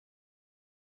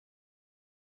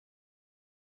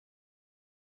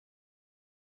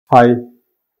Hi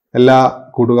എല്ലാ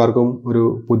കൂട്ടുകാർക്കും ഒരു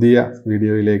പുതിയ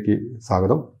വീഡിയോയിലേക്ക്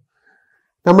സ്വാഗതം.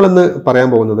 നമ്മളിന്ന് പറയാൻ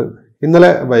പോകുന്നത് ഇന്നലെ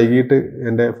വൈകിട്ട്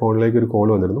എൻ്റെ ഫോണിലേക്ക് ഒരു കോൾ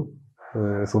വന്നിരുന്നു.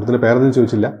 സുഹൃത്തിൻ്റെ പേരൊന്നും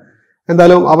ചോദിച്ചില്ല.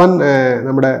 എന്തായാലും അവൻ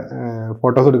നമ്മുടെ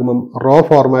ഫോട്ടോസ് എടുക്കുമ്പം റോ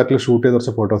ഫോർമാറ്റിൽ ഷൂട്ട് ചെയ്ത്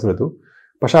കുറച്ച് ഫോട്ടോസ് എടുത്തു.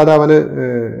 പക്ഷെ അത് അവന്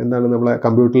നമ്മളെ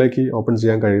കമ്പ്യൂട്ടറിലേക്ക് ഓപ്പൺ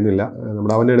ചെയ്യാൻ കഴിയുന്നില്ല.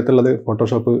 അവൻ്റെ അടുത്തുള്ളത്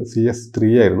ഫോട്ടോഷോപ്പ്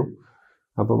CS3 ആയിരുന്നു.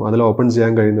 അപ്പം അതിൽ ഓപ്പൺ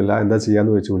ചെയ്യാൻ കഴിയുന്നില്ല, എന്താ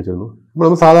ചെയ്യാമെന്ന് വെച്ച് വിളിച്ചിരുന്നു.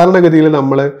 നമ്മൾ സാധാരണഗതിയിൽ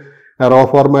നമ്മൾ റോ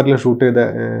ഫോർമാറ്റിൽ ഷൂട്ട് ചെയ്ത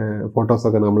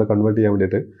ഫോട്ടോസൊക്കെ നമ്മൾ കൺവേർട്ട് ചെയ്യാൻ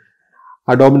വേണ്ടിയിട്ട്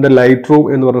അഡോബിൻ്റെ ലൈറ്റ് റൂം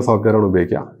എന്ന് പറഞ്ഞ സോഫ്റ്റ്വെയറാണ്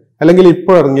ഉപയോഗിക്കുക. അല്ലെങ്കിൽ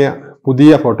ഇപ്പോൾ ഇറങ്ങിയ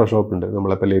പുതിയ ഫോട്ടോഷോപ്പ് ഉണ്ട്,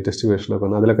 നമ്മളിപ്പോൾ ലേറ്റസ്റ്റ് വേർഷനൊക്കെ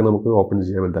വന്ന് അതിലൊക്കെ നമുക്ക് ഓപ്പൺ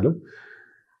ചെയ്യാൻ എന്തായാലും.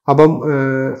 അപ്പം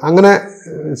അങ്ങനെ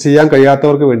ചെയ്യാൻ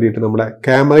കഴിയാത്തവർക്ക് വേണ്ടിയിട്ട് നമ്മുടെ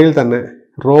ക്യാമറയിൽ തന്നെ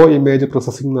റോ ഇമേജ്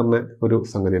പ്രോസസ്സിംഗ് എന്ന് പറഞ്ഞ ഒരു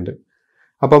സംഗതി ഉണ്ട്.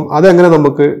 അപ്പം അതെങ്ങനെ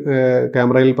നമുക്ക്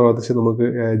ക്യാമറയിൽ പ്രവർത്തിച്ച് നമുക്ക്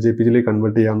JPG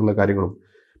കൺവേർട്ട് ചെയ്യാമെന്നുള്ള കാര്യങ്ങളും,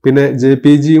 പിന്നെ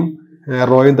JPGയും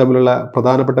റോയും തമ്മിലുള്ള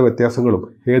പ്രധാനപ്പെട്ട വ്യത്യാസങ്ങളും,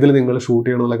 ഏതിൽ നിങ്ങൾ ഷൂട്ട്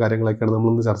ചെയ്യണമെന്നുള്ള കാര്യങ്ങളൊക്കെയാണ്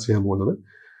നമ്മളൊന്ന് ചർച്ച ചെയ്യാൻ പോകുന്നത്.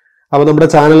 അപ്പോൾ നമ്മുടെ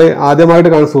ചാനൽ ആദ്യമായിട്ട്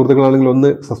കാണുന്ന സുഹൃത്തുക്കളാണെങ്കിൽ ഒന്ന്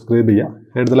സബ്സ്ക്രൈബ് ചെയ്യുക,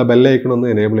 അടുത്തുള്ള ബെല്ലൈക്കൺ ഒന്ന്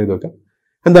എനേബിൾ ചെയ്ത് വെക്കാം.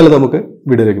 എന്തായാലും നമുക്ക്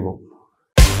വീഡിയോയിലേക്ക് പോകും.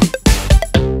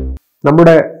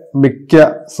 നമ്മുടെ മിക്ക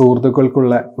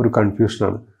സുഹൃത്തുക്കൾക്കുള്ള ഒരു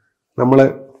കൺഫ്യൂഷനാണ് നമ്മൾ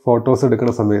ഫോട്ടോസ്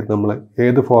എടുക്കുന്ന സമയത്ത് നമ്മൾ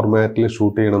ഏത് ഫോർമാറ്റിൽ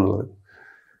ഷൂട്ട് ചെയ്യണം എന്നുള്ളത്.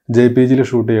 JPGയിൽ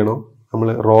ഷൂട്ട് ചെയ്യണോ, നമ്മൾ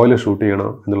റോയിൽ ഷൂട്ട് ചെയ്യണോ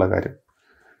എന്നുള്ള കാര്യം.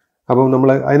 അപ്പം നമ്മൾ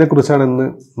അതിനെക്കുറിച്ചാണ് ഇന്ന്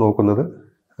നോക്കുന്നത്.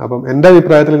 അപ്പം എൻ്റെ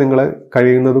അഭിപ്രായത്തിൽ നിങ്ങൾ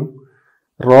കഴിയുന്നതും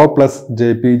റോ പ്ലസ്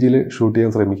JPGയിൽ ഷൂട്ട്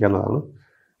ചെയ്യാൻ ശ്രമിക്കാവുന്നതാണ്.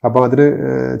 അപ്പോൾ അതിന്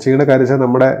ചെയ്യേണ്ട കാര്യം വെച്ചാൽ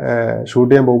നമ്മുടെ ഷൂട്ട്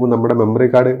ചെയ്യാൻ പോകുമ്പോൾ നമ്മുടെ മെമ്മറി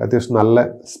കാർഡ് അത്യാവശ്യം നല്ല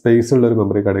സ്പേസ് ഉള്ളൊരു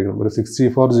മെമ്മറി കാർഡ് ആയിരിക്കണം. ഒരു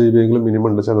 64 GB എങ്കിലും മിനിമം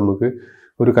ഉണ്ട് വെച്ചാൽ നമുക്ക്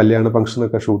ഒരു കല്യാണ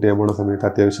ഫംഗ്ഷനൊക്കെ ഷൂട്ട് ചെയ്യാൻ പോകുന്ന സമയത്ത്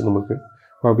അത്യാവശ്യം നമുക്ക്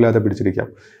കുഴപ്പമില്ലാതെ പിടിച്ചിരിക്കാം.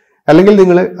 അല്ലെങ്കിൽ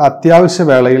നിങ്ങൾ അത്യാവശ്യ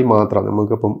വേളയിൽ മാത്രം,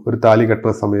 നമുക്കിപ്പം ഒരു താലി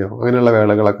കെട്ടുന്ന സമയമോ അങ്ങനെയുള്ള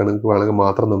വേളകളൊക്കെ നിങ്ങൾക്ക് വേണമെങ്കിൽ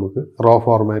മാത്രം നമുക്ക് റോ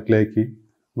ഫോർമാറ്റിലേക്ക്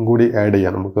കൂടി ആഡ്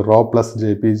ചെയ്യാം. നമുക്ക് റോ പ്ലസ്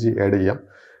JPG ആഡ് ചെയ്യാം.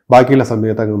 ബാക്കിയുള്ള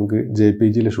സമയത്തൊക്കെ നമുക്ക്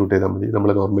JPGയിൽ ഷൂട്ട് ചെയ്താൽ മതി. നമ്മൾ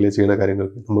നോർമലി ചെയ്യുന്ന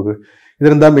കാര്യങ്ങൾക്ക് നമുക്ക്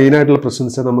ഇതിനെന്താ മെയിനായിട്ടുള്ള പ്രശ്നം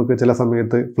വെച്ചാൽ നമുക്ക് ചില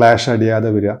സമയത്ത് ഫ്ലാഷ്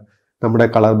അടിയാതെ വരിക, നമ്മുടെ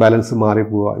കളർ ബാലൻസ്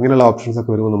മാറിപ്പോവുക, ഇങ്ങനെയുള്ള ഓപ്ഷൻസ്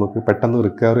ഒക്കെ വരുമ്പോൾ നമുക്ക് പെട്ടെന്ന്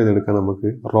റിക്കവർ ചെയ്തെടുക്കാൻ നമുക്ക്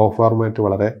റോ ഫോർമാറ്റ്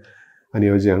വളരെ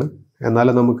അനുയോജ്യമാണ്.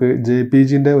 എന്നാലും നമുക്ക്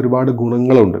JPGൻ്റെ ഒരുപാട്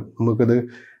ഗുണങ്ങളുണ്ട്. നമുക്കിത്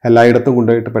എല്ലായിടത്തും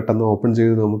കൊണ്ടുപോയിട്ട് പെട്ടെന്ന് ഓപ്പൺ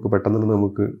ചെയ്ത് നമുക്ക് പെട്ടെന്ന് തന്നെ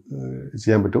നമുക്ക്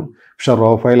ചെയ്യാൻ പറ്റും. പക്ഷെ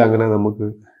റോ ഫയൽ അങ്ങനെ നമുക്ക്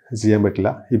ചെയ്യാൻ പറ്റില്ല.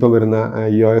 ഇപ്പം വരുന്ന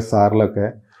EOS Rലൊക്കെ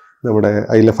നമ്മുടെ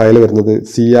അതിലെ ഫയൽ വരുന്നത്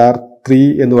CR3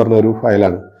 എന്ന് പറഞ്ഞ ഒരു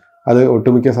ഫയലാണ്. അത്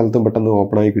ഒട്ടുമിക്ക സ്ഥലത്തും പെട്ടെന്ന്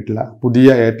ഓപ്പണായി കിട്ടില്ല.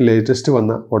 പുതിയ ലേറ്റസ്റ്റ്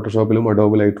വന്ന ഫോട്ടോഷോപ്പിലും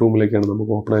അഡോബ് ലൈറ്റ് റൂമിലേക്കാണ്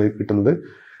നമുക്ക് ഓപ്പണായി കിട്ടുന്നത്.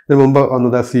 ഇതിന് മുമ്പ്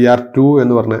വന്നത് CR2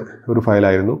 എന്ന് പറഞ്ഞ ഒരു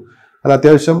ഫയലായിരുന്നു. അത്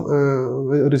അത്യാവശ്യം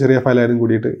ഒരു ചെറിയ ഫയലായിരുന്നു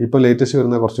കൂടിയിട്ട് ഇപ്പോൾ ലേറ്റസ്റ്റ്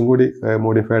വരുന്ന കുറച്ചും കൂടി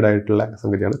മോഡിഫൈഡ് ആയിട്ടുള്ള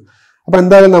സംഗതിയാണ്. അപ്പോൾ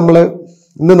എന്തായാലും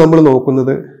ഇന്ന് നമ്മൾ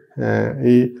നോക്കുന്നത്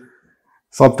ഈ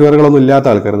സോഫ്റ്റ്വെയറുകളൊന്നും ഇല്ലാത്ത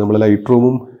ആൾക്കാർ, നമ്മൾ ലൈറ്റ്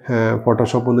റൂമും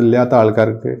ഫോട്ടോഷോപ്പൊന്നും ഇല്ലാത്ത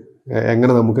ആൾക്കാർക്ക്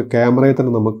എങ്ങനെ നമുക്ക് ക്യാമറയിൽ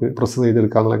തന്നെ നമുക്ക് പ്രോസസ്സ്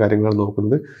ചെയ്തെടുക്കാനുള്ള കാര്യങ്ങളാണ്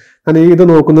നോക്കുന്നത്. ഞാൻ ഇത്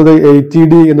നോക്കുന്നത്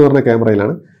 80D എന്ന് പറഞ്ഞ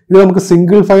ക്യാമറയിലാണ്. ഇത് നമുക്ക്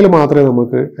സിംഗിൾ ഫയൽ മാത്രമേ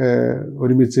നമുക്ക്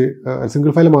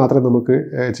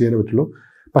ചെയ്യാൻ പറ്റുള്ളൂ.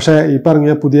 പക്ഷേ ഇപ്പം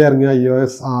പുതിയ ഇറങ്ങിയ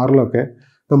EOS Rലൊക്കെ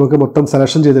നമുക്ക് മൊത്തം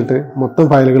സെലക്ഷൻ ചെയ്തിട്ട് മൊത്തം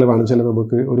ഫയലുകൾ വേണമെച്ചാൽ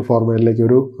നമുക്ക് ഒരു ഫോർമാറ്റിലേക്ക്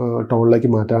ഒരു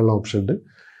ടോണിലേക്ക് മാറ്റാനുള്ള ഓപ്ഷൻ ഉണ്ട്.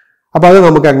 അപ്പോൾ അത്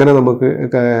നമുക്ക് എങ്ങനെ നമുക്ക്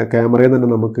ക്യാമറയിൽ തന്നെ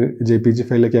നമുക്ക് JPG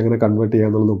ഫയലിലേക്ക് എങ്ങനെ കൺവേർട്ട്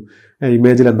ചെയ്യാന്നുള്ളതും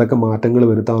ഇമേജിൽ എന്തൊക്കെ മാറ്റങ്ങൾ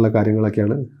വരുത്താനുള്ള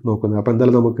കാര്യങ്ങളൊക്കെയാണ് നോക്കുന്നത്. അപ്പോൾ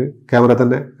എന്തായാലും നമുക്ക് ക്യാമറ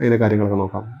തന്നെ അതിൻ്റെ കാര്യങ്ങളൊക്കെ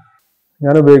നോക്കാം.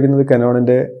 ഞാൻ ഉപയോഗിക്കുന്നത്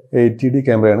Canonൻ്റെ 80D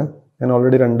ക്യാമറയാണ്. ഞാൻ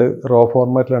ഓൾറെഡി 2 റോ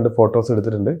ഫോർമാറ്റിൽ 2 ഫോട്ടോസ്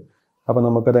എടുത്തിട്ടുണ്ട്. അപ്പോൾ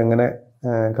നമുക്കത് എങ്ങനെ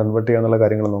കൺവേർട്ട് ചെയ്യാന്നുള്ള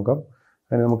കാര്യങ്ങൾ നോക്കാം.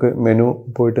 അതിന് നമുക്ക് മെനു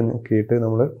പോയിട്ട് നോക്കിയിട്ട്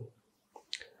നമ്മൾ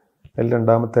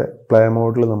രണ്ടാമത്തെ പ്ലേ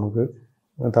മോഡിൽ നമുക്ക്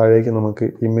താഴേക്ക് നമുക്ക്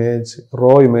റോ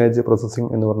ഇമേജ് പ്രോസസ്സിംഗ്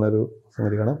എന്ന് പറഞ്ഞൊരു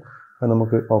സംഗതി കാണാം. അത്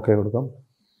നമുക്ക് ഓക്കെ കൊടുക്കാം.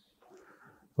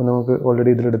 അപ്പോൾ നമുക്ക്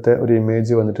ഓൾറെഡി ഇതിലെടുത്ത ഒരു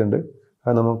ഇമേജ് വന്നിട്ടുണ്ട്.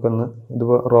 അത് നമുക്കൊന്ന്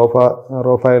ഇതിപ്പോൾ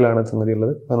റോ ഫയലാണ് സംഗതി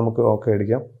ഉള്ളത്. അത് നമുക്ക് ഓക്കെ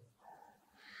അടിക്കാം.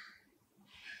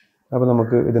 അപ്പോൾ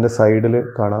നമുക്ക് ഇതിൻ്റെ സൈഡിൽ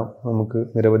കാണാം, നമുക്ക്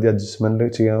നിരവധി അഡ്ജസ്റ്റ്മെൻറ്റ്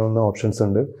ചെയ്യാവുന്ന ഓപ്ഷൻസ്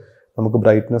ഉണ്ട്. നമുക്ക്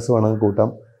ബ്രൈറ്റ്നസ് വേണമെങ്കിൽ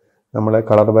കൂട്ടാം, നമ്മളെ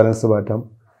കളർ ബാലൻസ് മാറ്റാം,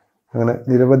 അങ്ങനെ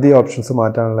നിരവധി ഓപ്ഷൻസ്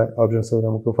മാറ്റാനുള്ള ഓപ്ഷൻസ്,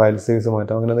 നമുക്ക് ഫയൽ സൈസ്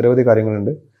മാറ്റാം, അങ്ങനെ നിരവധി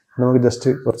കാര്യങ്ങളുണ്ട്. നമുക്ക് ജസ്റ്റ്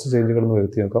കുറച്ച് ചേഞ്ചുകളൊന്ന്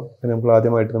വരുത്തി നോക്കാം. പിന്നെ നമുക്ക്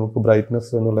ആദ്യമായിട്ട് നമുക്ക് ബ്രൈറ്റ്നസ്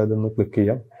എന്നുള്ളതൊന്ന് ക്ലിക്ക്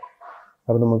ചെയ്യാം.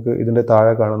 അപ്പോൾ നമുക്ക് ഇതിൻ്റെ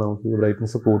താഴെ കാണാൻ നമുക്ക്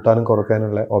ബ്രൈറ്റ്നസ് കൂട്ടാനും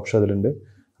കുറയ്ക്കാനുള്ള ഓപ്ഷൻ അതിലുണ്ട്.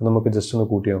 നമുക്ക് ജസ്റ്റ് ഒന്ന്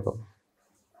കൂട്ടി നോക്കാം.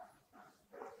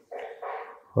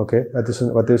 ഓക്കെ,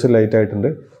 അത്യാവശ്യം ലൈറ്റ് ആയിട്ടുണ്ട്.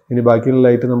 ഇനി ബാക്കിയുള്ള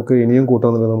ലൈറ്റ് നമുക്ക് ഇനിയും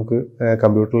കൂട്ടാമെന്നുള്ളത് നമുക്ക്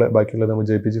കമ്പ്യൂട്ടറിൽ ബാക്കിയുള്ള നമുക്ക്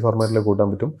JPG ഫോർമാറ്റിൽ കൂട്ടാൻ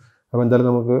പറ്റും. അപ്പോൾ എന്തായാലും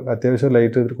നമുക്ക് അത്യാവശ്യം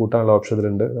ലൈറ്റ് കൂട്ടാനുള്ള ഓപ്ഷൻ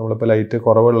ഇതിലുണ്ട്. നമ്മളിപ്പോൾ ലൈറ്റ്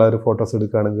കുറവുള്ള ഒരു ഫോട്ടോസ്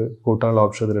എടുക്കുകയാണെങ്കിൽ കൂട്ടാനുള്ള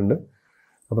ഓപ്ഷൻ ഇതിലുണ്ട്.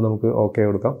 അപ്പോൾ നമുക്ക് ഓക്കെ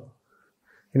കൊടുക്കാം.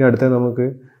 ഇനി അടുത്ത നമുക്ക്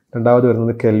രണ്ടാമത്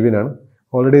വരുന്നത് കെൽവിനാണ്.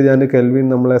 ഓൾറെഡി ഞാൻ കെൽവിൻ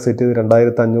നമ്മളെ സെറ്റ് ചെയ്ത്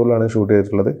 2500 ഷൂട്ട്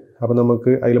ചെയ്തിട്ടുള്ളത്. അപ്പോൾ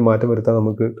നമുക്ക് അതിൽ മാറ്റം വരുത്താൻ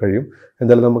നമുക്ക് കഴിയും.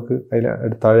 എന്തായാലും നമുക്ക്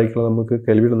അതിൽ താഴേക്കുള്ള നമുക്ക്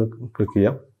കെൽവിൻ ഒന്ന് ക്ലിക്ക്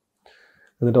ചെയ്യാം,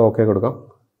 എന്നിട്ട് ഓക്കെ കൊടുക്കാം.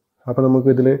 അപ്പോൾ നമുക്ക്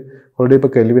ഇതിൽ ഓൾറെഡി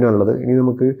ഇപ്പോൾ കെൽവിനാണുള്ളത്. ഇനി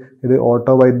നമുക്ക് ഇത്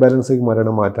ഓട്ടോ വൈറ്റ്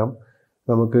ബാലൻസിലേക്ക് മാറ്റാം.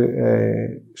 നമുക്ക്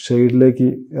ഷെയ്ഡിലേക്ക്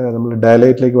നമ്മൾ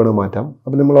ഡയലൈറ്റിലേക്ക് വേണം മാറ്റാം.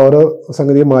 അപ്പോൾ നമ്മൾ ഓരോ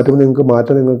സംഗതിയും മാറ്റുമ്പോൾ നിങ്ങൾക്ക്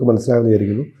മനസ്സിലാകുമെന്ന്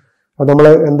വിചാരിക്കുന്നു. അപ്പോൾ നമ്മൾ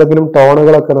എന്തെങ്കിലും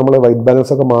ടോണുകളൊക്കെ നമ്മൾ വൈറ്റ്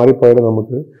ബാലൻസ് ഒക്കെ മാറിപ്പോയാൽ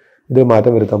നമുക്ക് ഇത്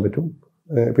മാറ്റം വരുത്താൻ പറ്റും.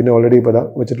 പിന്നെ ഓൾറെഡി ഇപ്പോൾ ഇതാ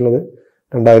വെച്ചിട്ടുള്ളത്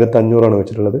 2500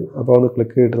 വെച്ചിട്ടുള്ളത്. അപ്പോൾ ഒന്ന്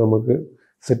ക്ലിക്ക് ചെയ്തിട്ട് നമുക്ക്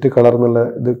സെറ്റ് കളർ എന്നുള്ള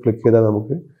ഇത് ക്ലിക്ക് ചെയ്താൽ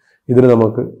നമുക്ക് ഇതിന്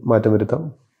നമുക്ക് മാറ്റം വരുത്താം.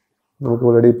 നമുക്ക്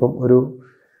ഓൾറെഡി ഇപ്പം ഒരു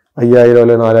 5000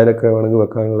 അല്ലെങ്കിൽ 4000 ഒക്കെ വേണമെങ്കിൽ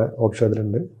വെക്കാനുള്ള ഓപ്ഷൻ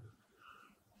അതിലുണ്ട്.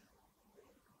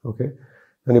 ഓക്കെ,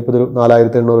 ഞാനിപ്പോൾ ഇതൊരു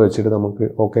 4800 വെച്ചിട്ട് നമുക്ക്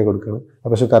ഓക്കെ കൊടുക്കണം.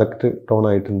 അപ്പോൾ പക്ഷേ കറക്റ്റ് ടോൺ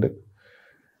ആയിട്ടുണ്ട്.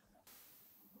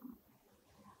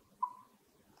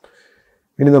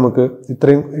 ഇനി നമുക്ക്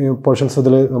ഇത്രയും പോർഷൻസ്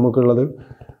ഇതിൽ നമുക്കുള്ളത്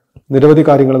നിരവധി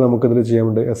കാര്യങ്ങൾ നമുക്കിതിൽ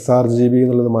ചെയ്യാനുണ്ട്. sRGB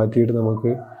എന്നുള്ളത് മാറ്റിയിട്ട്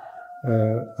നമുക്ക്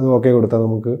അത് ഓക്കെ കൊടുത്താൽ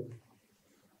നമുക്ക്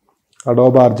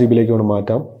അഡോബ് RGBയിലേക്ക് വേണം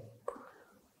മാറ്റാം.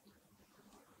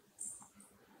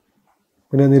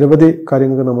 പിന്നെ നിരവധി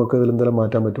കാര്യങ്ങൾക്ക് നമുക്ക് ഇതിൽ എന്തെങ്കിലും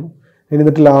മാറ്റാൻ പറ്റും. ഇനി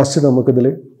എന്നിട്ട് ലാസ്റ്റ് നമുക്കിതിൽ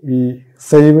ഈ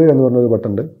സേവ് എന്ന് പറഞ്ഞൊരു ബട്ടൺ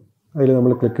ഉണ്ട്. അതിൽ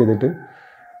നമ്മൾ ക്ലിക്ക് ചെയ്തിട്ട്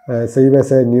save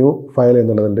as A new file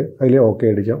എന്നുള്ളതുണ്ട്. അതിൽ ഓക്കെ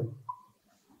അടിക്കാം.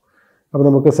 അപ്പോൾ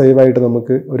നമുക്ക് സേവായിട്ട്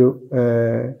നമുക്ക് ഒരു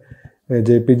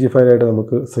JPG ഫയലായിട്ട്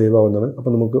നമുക്ക് സേവ് ആവുന്നതാണ്.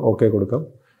 അപ്പോൾ നമുക്ക് ഓക്കെ കൊടുക്കാം.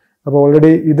 അപ്പോൾ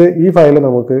ഓൾറെഡി ഈ ഫയൽ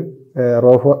നമുക്ക്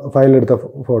റോ ഫയലെടുത്ത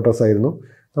ഫോട്ടോസ് ആയിരുന്നു.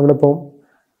 നമ്മളിപ്പോൾ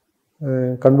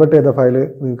കൺവേർട്ട് ചെയ്ത ഫയൽ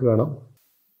നിങ്ങൾക്ക് കാണാം.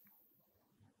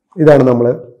 ഇതാണ് നമ്മൾ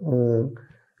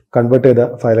കൺവേർട്ട് ചെയ്ത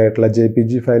ഫയലായിട്ടുള്ള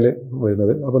JPG ഫയൽ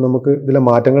വരുന്നത്. അപ്പോൾ നമുക്ക് ഇതിലെ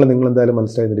മാറ്റങ്ങൾ നിങ്ങൾ എന്തായാലും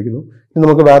മനസ്സിലായിരിക്കുന്നു. ഇനി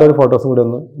നമുക്ക് വേറൊരു ഫോട്ടോസും കൂടി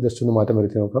ജസ്റ്റ് ഒന്ന് മാറ്റം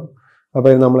വരുത്തി നോക്കാം.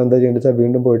 അപ്പോൾ നമ്മൾ എന്താ ചെയ്യേണ്ടത് വെച്ചാൽ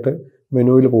വീണ്ടും പോയിട്ട്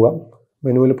മെനുവിൽ പോകാം.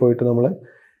 മെനുവിൽ പോയിട്ട് നമ്മൾ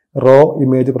റോ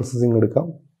ഇമേജ് പ്രോസസ്സിംഗ് എടുക്കാം.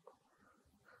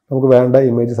 നമുക്ക് വേണ്ട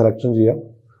ഇമേജ് സെലക്ഷൻ ചെയ്യാം.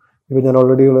 ഇപ്പോൾ ഞാൻ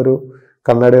ഓൾറെഡി ഉള്ളൊരു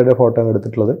കണ്ണടയുടെ ഫോട്ടോ ആണ്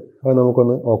എടുത്തിട്ടുള്ളത്. അപ്പോൾ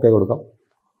നമുക്കൊന്ന് ഓക്കെ കൊടുക്കാം.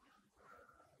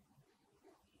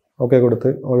 ഓക്കെ കൊടുത്ത്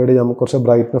ഓൾറെഡി നമുക്ക് കുറച്ച്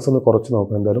ബ്രൈറ്റ്നസ് ഒന്ന് കുറച്ച്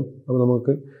നോക്കാം എന്തായാലും. അപ്പോൾ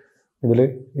നമുക്ക് ഇതിൽ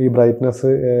ഈ ബ്രൈറ്റ്നസ്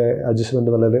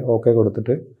അഡ്ജസ്റ്റ്മെൻറ്റ് നല്ലത് ഓക്കെ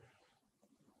കൊടുത്തിട്ട്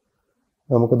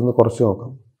നമുക്കിതൊന്ന് കുറച്ച്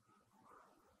നോക്കാം.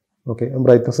 ഓക്കെ,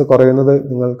 ബ്രൈറ്റ്നസ് കുറയുന്നത്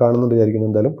നിങ്ങൾ കാണുന്നുണ്ട് വിചാരിക്കുന്നു.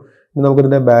 എന്തായാലും ഇനി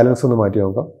നമുക്കിതിൻ്റെ ബാലൻസ് ഒന്ന് മാറ്റി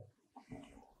നോക്കാം.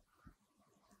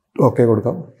 ഓക്കെ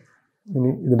കൊടുക്കാം. ഇനി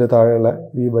ഇതിൻ്റെ താഴെയുള്ള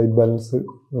ഈ വൈറ്റ് ബാലൻസ്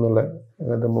എന്നുള്ള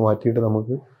മാറ്റിയിട്ട്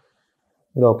നമുക്ക്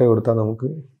ഇത് ഓക്കെ കൊടുത്താൽ നമുക്ക്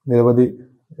നിരവധി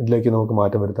ഇതിലേക്ക് നമുക്ക്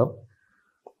മാറ്റം വരുത്താം.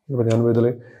 ഇപ്പോൾ ഞാൻ ഇതിൽ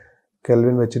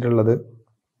കെൽവിൻ വെച്ചിട്ടുള്ളത്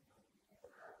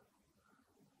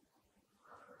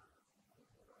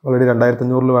ഓൾറെഡി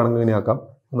 2500 വേണമെങ്കിൽ ഇനി ആക്കാം.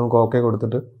 നമുക്ക് ഓക്കെ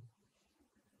കൊടുത്തിട്ട്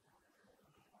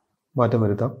മാറ്റം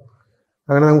വരുത്താം.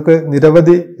 അങ്ങനെ നമുക്ക്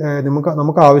നിരവധി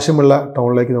നമുക്ക് ആവശ്യമുള്ള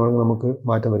ടോണിലേക്ക് നമുക്ക്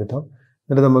മാറ്റം വരുത്താം.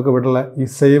 എന്നിട്ട് നമുക്ക് ഇവിടെയുള്ള ഈ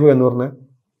സേവ് എന്ന് പറഞ്ഞ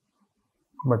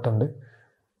ബട്ടൺ ഉണ്ട്.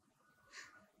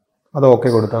 അത് ഓക്കെ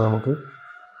കൊടുത്താൽ നമുക്ക്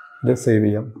ഇത് സേവ്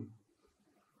ചെയ്യാം.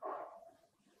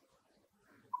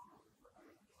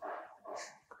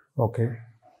 ഓക്കെ,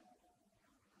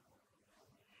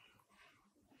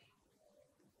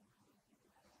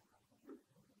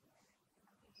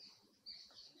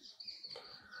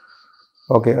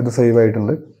 ഓക്കെ, അത് സേവ്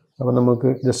ആയിട്ടുണ്ട്. അപ്പം നമുക്ക്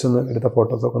ജസ്റ്റ് ഒന്ന് എടുത്ത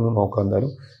ഫോട്ടോസൊക്കെ ഒന്ന് നോക്കാം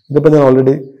എന്തായാലും. ഇതിപ്പോൾ ഞാൻ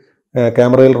ഓൾറെഡി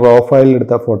ക്യാമറയിൽ റോ ഫയലിൽ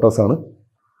എടുത്ത ഫോട്ടോസാണ്.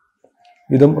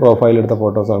 ഇതും റോ ഫയലിൽ എടുത്ത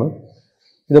ഫോട്ടോസാണ്.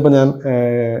 ഇതിപ്പോൾ ഞാൻ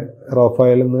റോ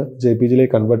ഫയലിൽ നിന്ന്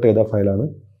JPGയിലേക്ക് കൺവേർട്ട് ചെയ്ത ഫയലാണ്.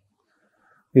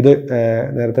 ഇത്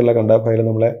നേരത്തെയുള്ള കണ്ട ഫയൽ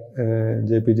നമ്മളെ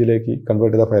JPGയിലേക്ക്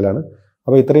കൺവേർട്ട് ചെയ്ത ഫയലാണ്.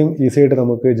 അപ്പോൾ ഇത്രയും ഈസി ആയിട്ട്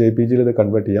നമുക്ക് JPGയിൽ ഇത്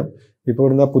കൺവേർട്ട് ചെയ്യാം. ഇപ്പോൾ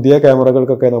ഇവിടുന്ന് പുതിയ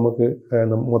ക്യാമറകൾക്കൊക്കെ നമുക്ക്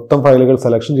മൊത്തം ഫയലുകൾ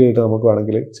സെലക്ഷൻ ചെയ്തിട്ട് നമുക്ക്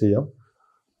വേണമെങ്കിൽ ചെയ്യാം.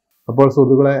 അപ്പോൾ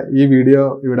സുഹൃത്തുക്കളെ, ഈ വീഡിയോ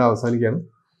ഇവിടെ അവസാനിക്കുകയാണ്.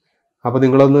 അപ്പോൾ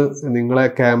നിങ്ങളെ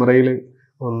ക്യാമറയിൽ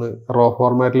ഒന്ന് റോ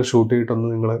ഫോർമാറ്റിൽ ഷൂട്ട് ചെയ്തിട്ടൊന്ന്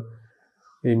നിങ്ങൾ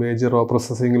ഇമേജ് റോ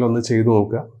പ്രോസസ്സിങ്ങിൽ ഒന്ന് ചെയ്തു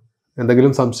നോക്കുക.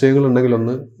 എന്തെങ്കിലും സംശയങ്ങളുണ്ടെങ്കിൽ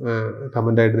ഒന്ന്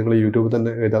കമൻ്റായിട്ട് നിങ്ങൾ യൂട്യൂബിൽ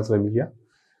തന്നെ എഴുതാൻ ശ്രമിക്കുക.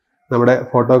 നമ്മുടെ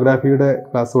ഫോട്ടോഗ്രാഫിയുടെ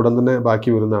ക്ലാസ് ഉടൻ തന്നെ ബാക്കി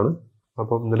വരുന്നതാണ്.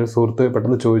 അപ്പം ഇന്നലെ സുഹൃത്ത്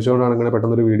പെട്ടെന്ന് ചോദിച്ചുകൊണ്ടാണ് ഇങ്ങനെ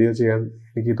പെട്ടെന്നൊരു വീഡിയോ ചെയ്യാൻ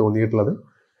എനിക്ക് തോന്നിയിട്ടുള്ളത്.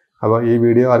 അപ്പോൾ ഈ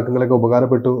വീഡിയോ ആർക്കെങ്കിലൊക്കെ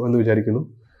ഉപകാരപ്പെട്ടു എന്ന് വിചാരിക്കുന്നു.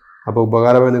 അപ്പോൾ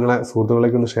ഉപകാരമായി നിങ്ങളെ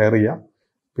സുഹൃത്തുക്കളിലേക്ക് ഒന്ന് ഷെയർ ചെയ്യുക.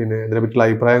 പിന്നെ ഇതിനെപ്പറ്റിയുള്ള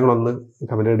അഭിപ്രായങ്ങളൊന്ന്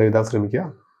കമൻറ്റായിട്ട് എഴുതാൻ ശ്രമിക്കുക.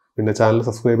 പിന്നെ ചാനൽ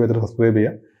സബ്സ്ക്രൈബ് ചെയ്തിട്ട് സബ്സ്ക്രൈബ്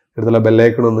ചെയ്യുക. അടുത്തുള്ള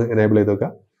ബെല്ലൈക്കൺ ഒന്ന് എനേബിൾ ചെയ്ത് വെക്കുക.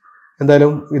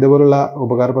 എന്തായാലും ഇതുപോലുള്ള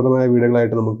ഉപകാരപ്രദമായ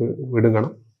വീഡിയോകളായിട്ട് നമുക്ക് വീണ്ടും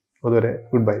കാണാം. അതുവരെ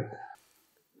ഗുഡ് ബൈ.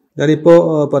 ഞാനിപ്പോൾ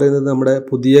പറയുന്നത് നമ്മുടെ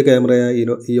പുതിയ ക്യാമറയായ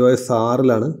EOS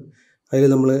Rലാണ്. അതിൽ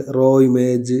നമ്മൾ റോ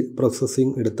ഇമേജ്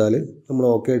പ്രോസസ്സിങ് എടുത്താൽ നമ്മൾ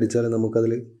ഓക്കെ അടിച്ചാൽ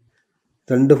നമുക്കതിൽ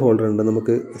 2 ഫോൾഡർ ഉണ്ട്.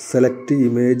 നമുക്ക് സെലക്ട്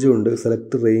ഇമേജും ഉണ്ട്,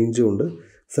 സെലക്ട് റേഞ്ചും ഉണ്ട്.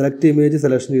 സെലക്ട് ഇമേജ്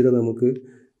സെലക്ഷൻ ചെയ്താൽ നമുക്ക്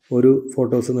ഒരു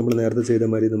ഫോട്ടോസ് നമ്മൾ നേരത്തെ ചെയ്ത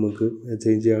മാതിരി നമുക്ക്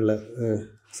ചേഞ്ച് ചെയ്യാനുള്ള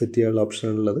സെറ്റ് ചെയ്യാനുള്ള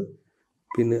ഓപ്ഷനാണുള്ളത്.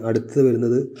 പിന്നെ അടുത്ത്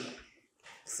വരുന്നത്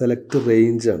സെലക്ട്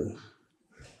റേഞ്ചാണ്.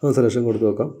 ആ സെലക്ഷൻ കൊടുത്ത്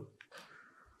നോക്കാം.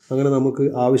 അങ്ങനെ നമുക്ക്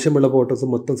ആവശ്യമുള്ള ഫോട്ടോസ്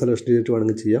മൊത്തം സെലക്ട് ചെയ്തിട്ട്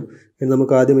വേണമെങ്കിൽ ചെയ്യാം. ഇനി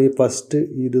നമുക്ക് ആദ്യം ഈ ഫസ്റ്റ്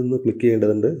ഇതൊന്ന് ക്ലിക്ക്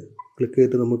ചെയ്യേണ്ടതുണ്ട്. ക്ലിക്ക്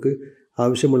ചെയ്തിട്ട് നമുക്ക്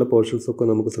ആവശ്യമുള്ള പോർഷൻസൊക്കെ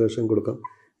നമുക്ക് സെലക്ഷൻ കൊടുക്കാം.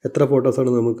 എത്ര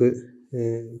ഫോട്ടോസാണ് നമുക്ക്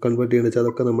കൺവേർട്ട് ചെയ്യണമെന്ന് വെച്ചാൽ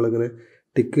അതൊക്കെ നമ്മളിങ്ങനെ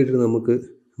ടിക്ക് ഇട്ടിട്ട് നമുക്ക്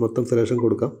മൊത്തം സെലക്ഷൻ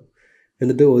കൊടുക്കാം.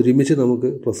 എന്നിട്ട് ഒരുമിച്ച് നമുക്ക്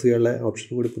പ്രസ് ചെയ്യാനുള്ള ഓപ്ഷൻ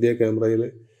കൂടി പുതിയ ക്യാമറയിൽ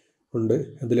ഉണ്ട്.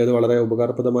 അതിലത് വളരെ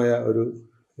ഉപകാരപ്രദമായ ഒരു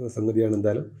സംഗതിയാണ്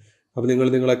എന്തായാലും. അപ്പോൾ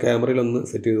നിങ്ങളെ ക്യാമറയിലൊന്ന്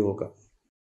സെറ്റ് ചെയ്ത് നോക്കാം.